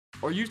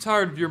Are you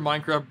tired of your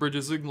Minecraft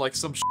bridges looking like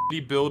some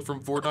shitty build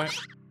from Fortnite?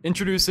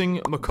 Introducing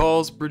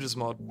McCall's Bridges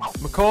mod.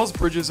 McCall's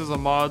Bridges is a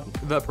mod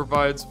that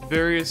provides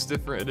various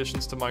different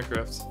additions to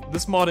Minecraft.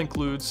 This mod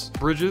includes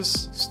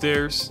bridges,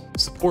 stairs,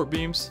 support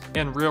beams,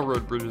 and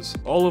railroad bridges,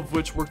 all of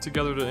which work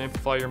together to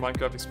amplify your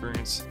Minecraft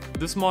experience.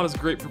 This mod is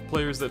great for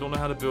players that don't know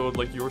how to build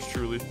like yours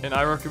truly, and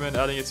I recommend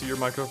adding it to your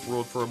Minecraft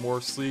world for a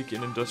more sleek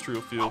and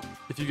industrial feel.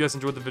 If you guys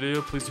enjoyed the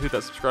video, please do hit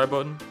that subscribe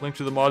button. Link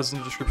to the mod is in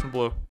the description below.